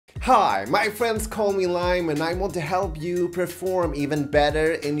Hi, my friends call me Lime and I want to help you perform even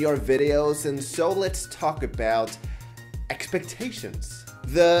better in your videos, and so let's talk about expectations.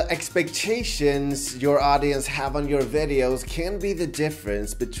 The expectations your audience have on your videos can be the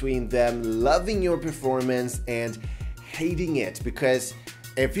difference between them loving your performance and hating it, because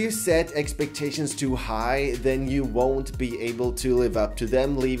if you set expectations too high, then you won't be able to live up to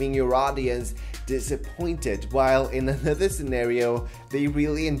them, leaving your audience disappointed, while in another scenario, they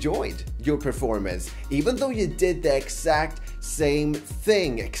really enjoyed your performance, even though you did the exact same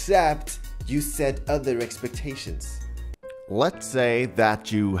thing, except you set other expectations. Let's say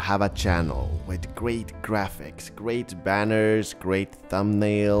that you have a channel with great graphics, great banners, great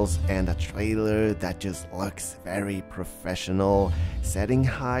thumbnails, and a trailer that just looks very professional, setting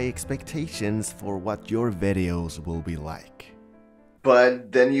high expectations for what your videos will be like.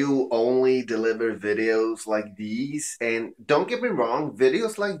 But then you only deliver videos like these, and don't get me wrong,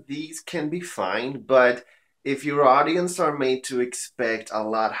 videos like these can be fine, but if your audience are made to expect a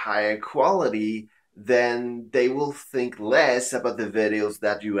lot higher quality, then they will think less about the videos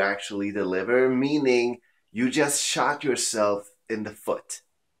that you actually deliver, meaning you just shot yourself in the foot.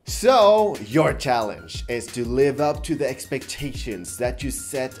 So, your challenge is to live up to the expectations that you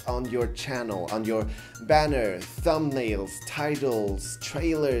set on your channel, on your banner, thumbnails, titles,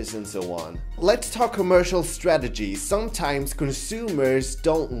 trailers, and so on. Let's talk commercial strategy. Sometimes consumers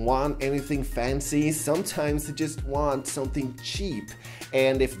don't want anything fancy, sometimes they just want something cheap.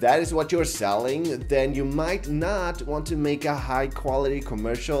 And if that is what you're selling, then you might not want to make a high quality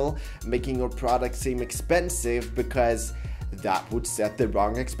commercial, making your product seem expensive, because that would set the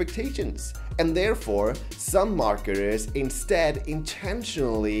wrong expectations. And therefore, some marketers instead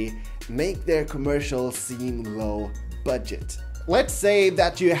intentionally make their commercials seem low budget. Let's say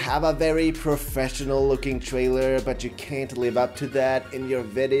that you have a very professional looking trailer, but you can't live up to that in your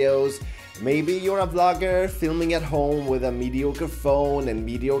videos. Maybe you're a vlogger filming at home with a mediocre phone and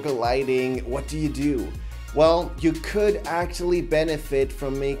mediocre lighting. What do? Well, you could actually benefit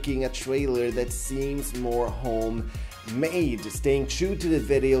from making a trailer that seems more homemade, staying true to the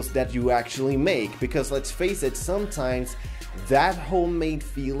videos that you actually make, because let's face it, sometimes that homemade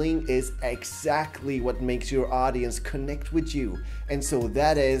feeling is exactly what makes your audience connect with you, and so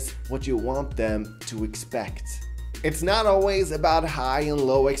that is what you want them to expect. It's not always about high and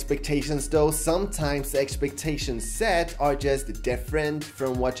low expectations though. Sometimes the expectations set are just different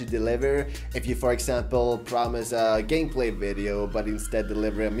from what you deliver. If you, for example, promise a gameplay video but instead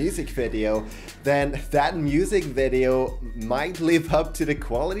deliver a music video, then that music video might live up to the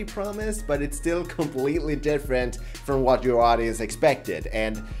quality promise, but it's still completely different from what your audience expected.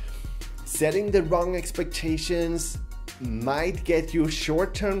 And setting the wrong expectations might get you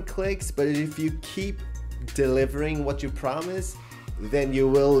short-term clicks, but if you keep delivering what you promise, then you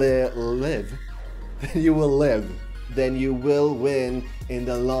will live. Then you will win in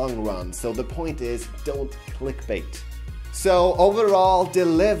the long run. So the point is, don't clickbait. So overall,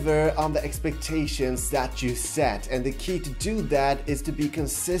 deliver on the expectations that you set, and the key to do that is to be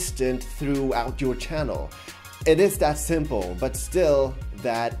consistent throughout your channel. It is that simple, but still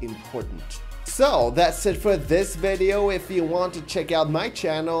that important. So that's it for this video. If you want to check out my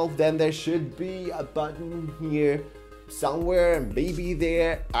channel, then there should be a button here somewhere, maybe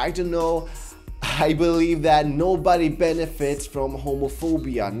there, I don't know. I believe that nobody benefits from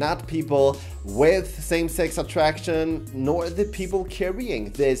homophobia, not people with same-sex attraction, nor the people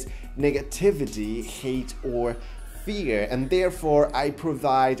carrying this negativity, hate, or fear, and therefore I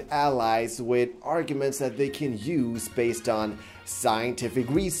provide allies with arguments that they can use based on scientific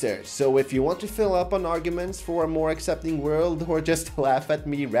research. So if you want to fill up on arguments for a more accepting world, or just laugh at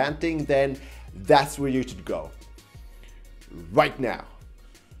me ranting, then that's where you should go right now.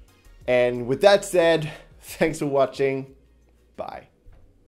 And with that said, thanks for watching. Bye.